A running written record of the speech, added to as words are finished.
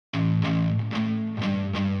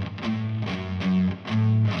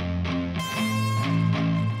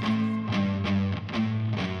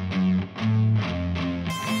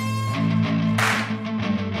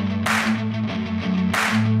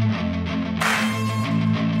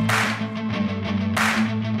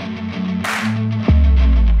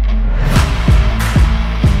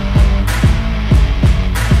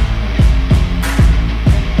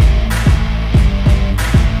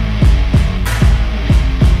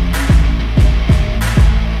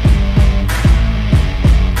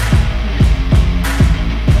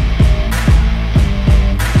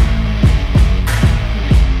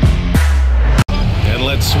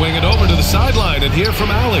And hear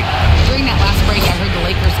from Allie. During that last break, I heard the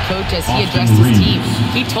Lakers coach as he addressed his team.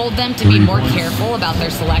 He told them to be more careful about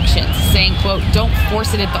their selections, saying, quote, "Don't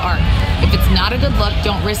force it at the arc. If it's not a good look,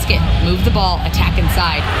 don't risk it. Move the ball, attack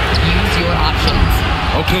inside. Use your options."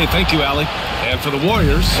 Okay, thank you, Allie. And for the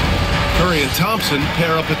Warriors, Curry and Thompson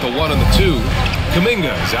pair up at the 1 and the 2.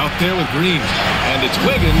 Kuminga is out there with Green. And it's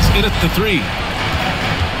Wiggins in at the 3.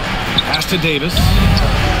 Pass to Davis.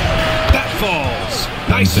 That falls.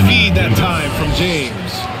 Nice feed that time from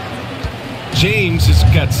James. James has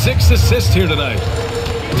got 6 assists here tonight.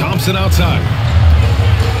 Thompson outside.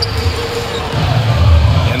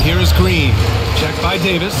 And here is Green. Checked by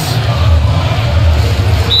Davis.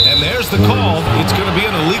 And there's the call. It's going to be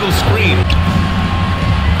an illegal screen.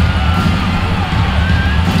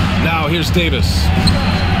 Now here's Davis.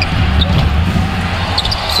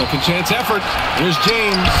 Second chance effort. Here's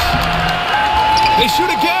James. They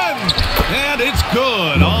shoot again. And it's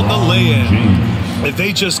good on the lay-in. If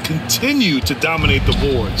they just continue to dominate the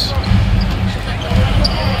boards.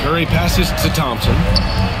 Curry passes to Thompson.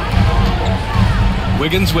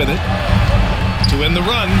 Wiggins with it. To end the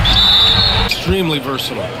run. Extremely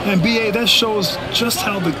versatile. And B.A., that shows just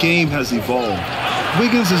how the game has evolved.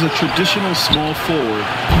 Wiggins is a traditional small forward,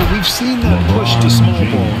 but we've seen that push to small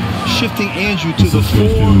ball, shifting Andrew to the 4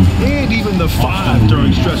 and even the 5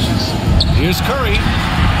 during stretches. Here's Curry.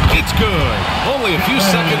 It's good. Only a few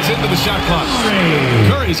seconds into the shot clock.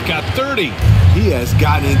 Curry's got 30. He has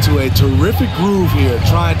gotten into a terrific groove here,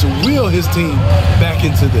 trying to wheel his team back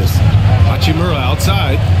into this. Hachimura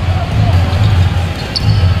outside.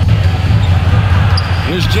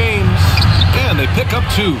 Here's James. And they pick up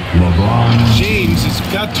 2. James has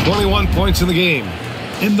got 21 points in the game.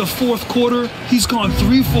 In the fourth quarter, he's gone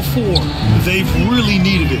 3 for 4. They've really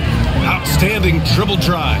needed it. Outstanding dribble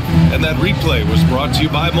drive. And that replay was brought to you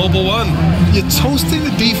by Mobile One. You're toasting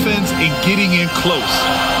the defense and getting in close.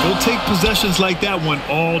 They'll take possessions like that one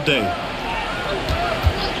all day.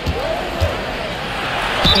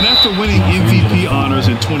 And after winning MVP honors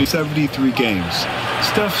in 73 games,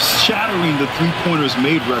 Steph shattering the three-pointers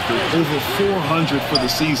made record, over 400 for the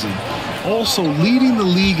season. Also leading the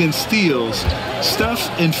league in steals. Steph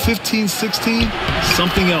in 15-16,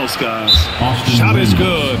 something else, guys. Shot is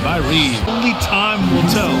good by Reed. Only time will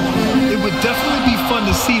tell. It would definitely be fun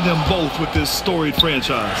to see them both with this storied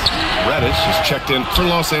franchise. Reddish is checked in for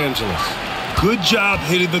Los Angeles. Good job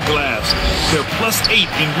hitting the glass. They're +8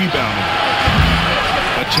 in rebounding.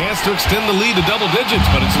 A chance to extend the lead to double digits,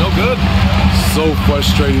 but it's no good. So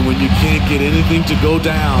frustrating when you can't get anything to go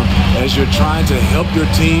down as you're trying to help your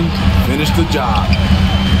team finish the job.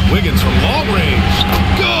 Wiggins from long range.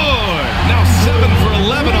 Good! Now 7 for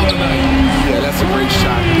 11 on the night. Yeah, that's a great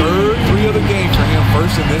shot. Third 3 of the game for him,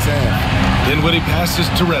 first in this half. Dinwiddie passes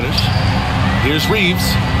to Reddish. Here's Reeves.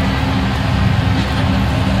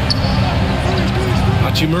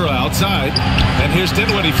 Hachimura outside. And here's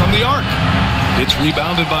Dinwiddie from the arc. It's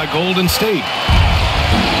rebounded by Golden State.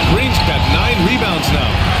 Green's got 9 rebounds now.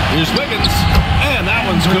 Here's Wiggins, and that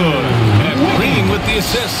one's good. And Green with the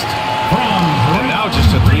assist. And now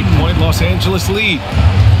just a 3-point Los Angeles lead.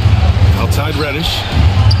 Outside Reddish.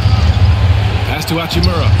 Pass to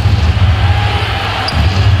Hachimura.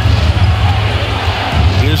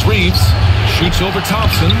 Here's Reeves. Shoots over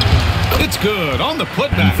Thompson. It's good on the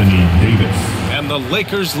putback. And the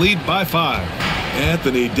Lakers lead by 5.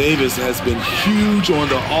 Anthony Davis has been huge on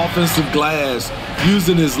the offensive glass,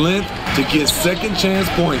 using his length to get second chance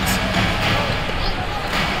points.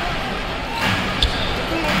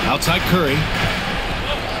 Outside Curry.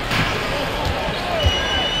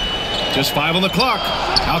 Just 5 on the clock.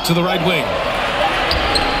 Out to the right wing.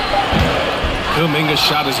 Kuminga's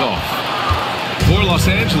shot is off. For Los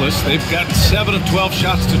Angeles, they've got 7 of 12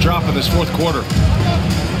 shots to drop in this fourth quarter.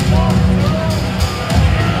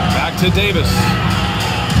 Back to Davis.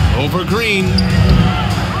 Over Green.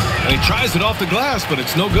 And he tries it off the glass, but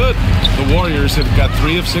it's no good. The Warriors have got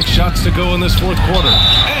 3 of 6 shots to go in this fourth quarter.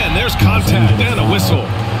 And there's contact and a whistle.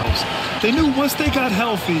 They knew once they got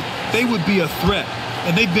healthy, they would be a threat.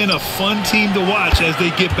 And they've been a fun team to watch as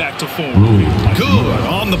they get back to form. Good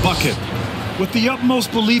on the bucket. With the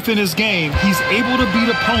utmost belief in his game, he's able to beat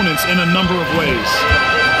opponents in a number of ways.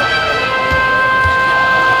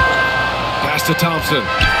 Pass to Thompson.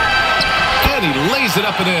 And he lays it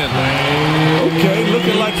up and in. Okay,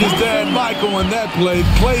 looking like his dad Michael on that play.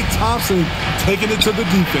 Klay Thompson taking it to the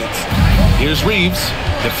defense. Here's Reeves,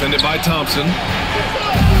 defended by Thompson.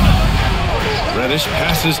 Reddish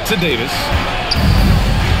passes to Davis.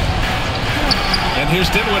 And here's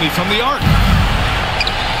Dinwiddie from the arc.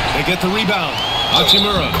 They get the rebound.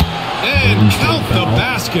 Hachimura. And count the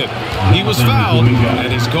basket. He was fouled,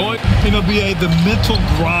 and he's going. You know, BA, the mental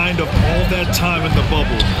grind of all that time in the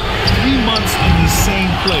bubble. 3 months in the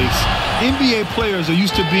same place. NBA players are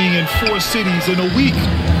used to being in 4 cities in a week.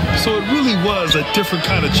 So it really was a different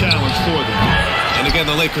kind of challenge for them. And again,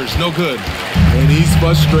 the Lakers, no good. And he's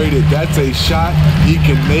frustrated. That's a shot he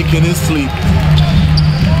can make in his sleep.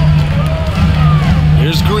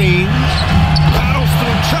 Here's Green. Battles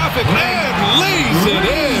through traffic and lays it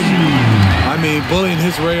in. I mean, bullying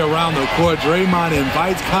his way around the court. Draymond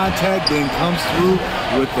invites contact, then comes through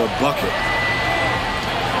with the bucket.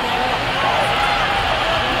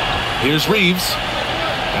 Here's Reeves.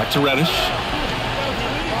 Back to Reddish.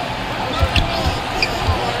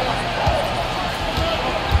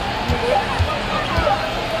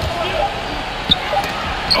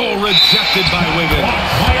 Oh, rejected by Wiggins.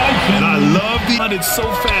 And I love it's so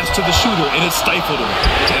fast to the shooter, and it stifled him.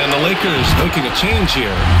 And the Lakers making a change here.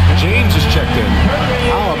 James is checked in.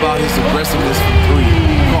 How about his aggressiveness from 3?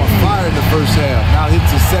 Caught fire in the first half. Now hits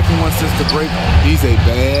the second one since the break. He's a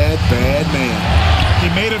bad, bad man. He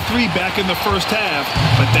made a 3 back in the first half,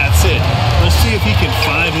 but that's it. We'll see if he can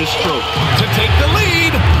find his stroke. To take the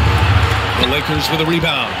lead. The Lakers with a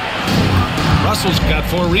rebound. Russell's got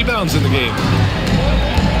 4 rebounds in the game.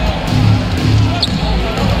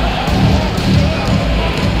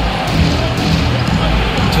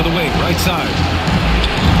 To the wing, right side.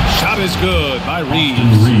 Shot is good by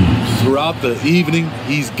Reeves. Throughout the evening,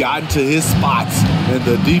 he's gotten to his spots, and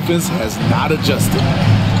the defense has not adjusted.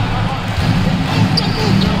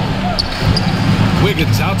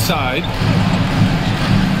 Wiggins outside.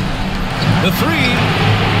 The 3.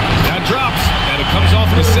 That drops, and it comes off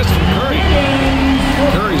an assist from Curry.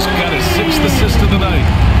 Curry's got his 6th assist of the night.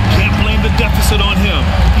 Can't blame the deficit on him.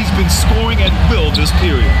 He's been scoring at will this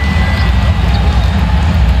period.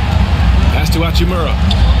 Pass to Hachimura.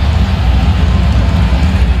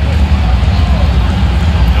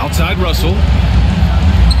 Outside Russell.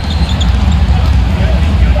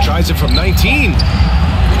 Tries it from 19.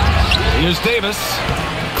 Here's Davis.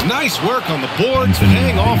 Nice work on the boards,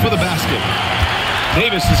 paying off with a basket.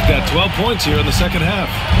 Davis has got 12 points here in the second half.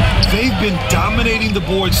 They've been dominating the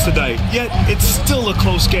boards tonight, yet it's still a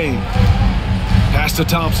close game. Pass to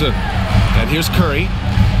Thompson. And here's Curry.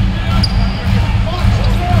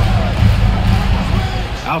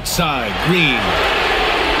 Outside, Green.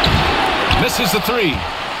 Misses the 3.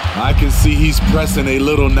 I can see he's pressing a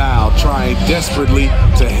little now, trying desperately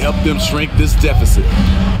to help them shrink this deficit.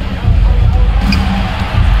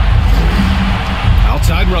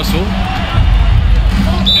 Outside Russell.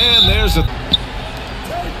 And there's a...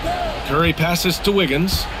 Curry passes to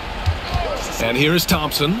Wiggins. And here is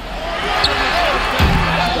Thompson.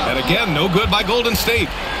 And again, no good by Golden State.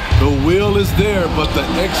 The will is there, but the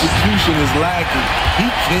execution is lacking. He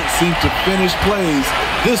can't seem to finish plays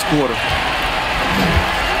this quarter.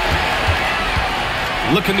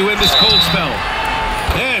 Looking to end this cold spell.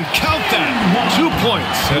 And count that. 2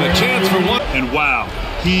 points and a chance for 1. And wow,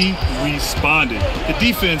 he responded. The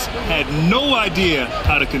defense had no idea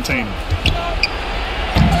how to contain him.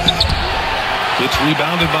 It's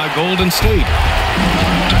rebounded by Golden State.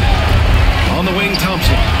 On the wing,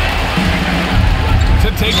 Thompson. To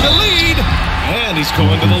take the lead. And he's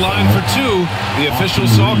going to the line for 2. The official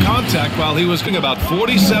saw contact while he was getting about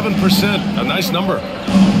 47%. A nice number.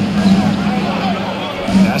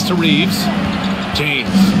 Pass to Reeves. James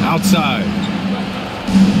outside.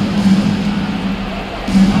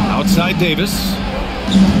 Outside Davis.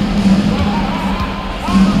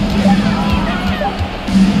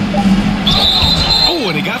 Oh,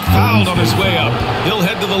 and he got fouled on his way up. He'll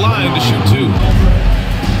head to the line to shoot 2.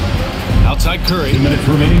 Outside Curry. 2 minutes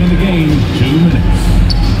remaining in the game. 2 minutes.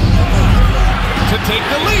 To take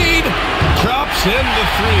the lead. Drops in the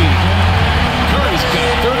 3. Curry's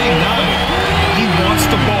got 39. He wants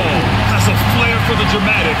the ball, has a flair for the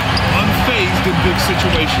dramatic, unfazed in big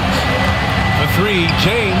situations. The 3,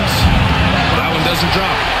 James. That one doesn't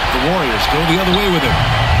drop. The Warriors go the other way with him.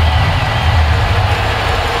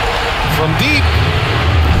 From deep.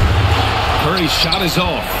 Curry's shot is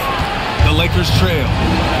off. The Lakers trail.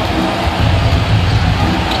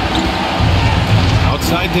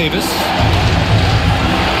 Outside Davis.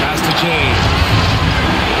 Pass to James.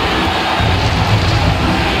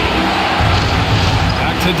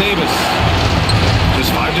 To Davis.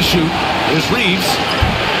 Just 5 to shoot. Here's Reeves.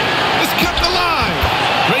 It's kept alive.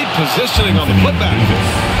 Great positioning on the putback.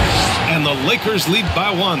 And the Lakers lead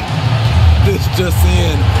by 1. This just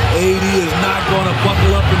in. AD is not going to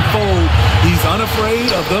buckle up and fold. He's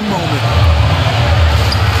unafraid of the moment.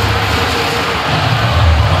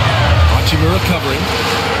 Hachimura covering.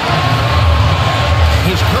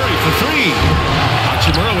 Here's Curry for three.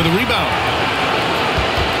 Hachimura with a rebound.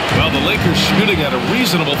 Well, the Lakers shooting at a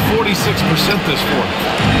reasonable 46% this fourth.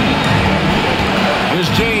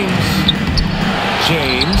 Here's James.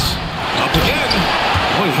 James up again.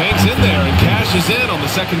 Oh, he hangs in there and cashes in on the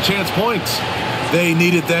second chance points. They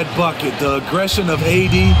needed that bucket. The aggression of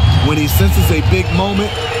AD when he senses a big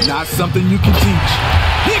moment, not something you can teach.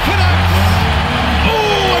 He connects.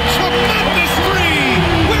 Oh, a tremendous three.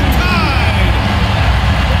 We're tied.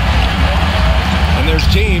 And there's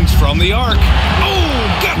James from the arc. Oh,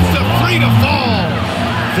 gets the three to fall.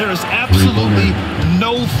 There is absolutely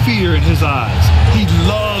no fear in his eyes. He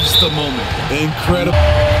loves the moment. Incredible.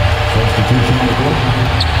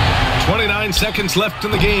 29 seconds left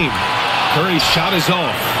in the game. Curry's shot is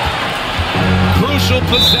off. Crucial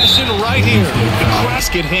possession right here. The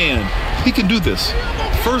basket hand. He can do this.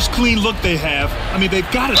 First clean look they have. I mean, they've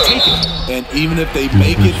got to take it. And even if they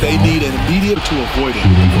make it, they need an immediate to avoid it.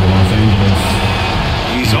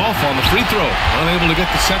 He's off on the free throw. Unable to get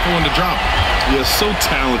the second one to drop. He is so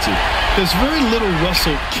talented. There's very little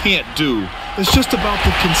Russell can't do. It's just about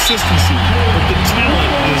the consistency. But the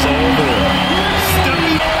talent is all there.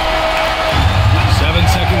 Stepping. 7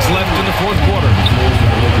 seconds left in the fourth quarter.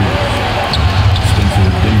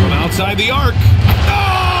 From outside the arc.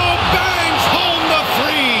 Oh, bangs home the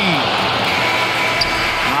three.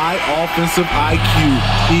 High offensive IQ.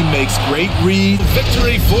 He makes great reads.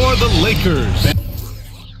 Victory for the Lakers.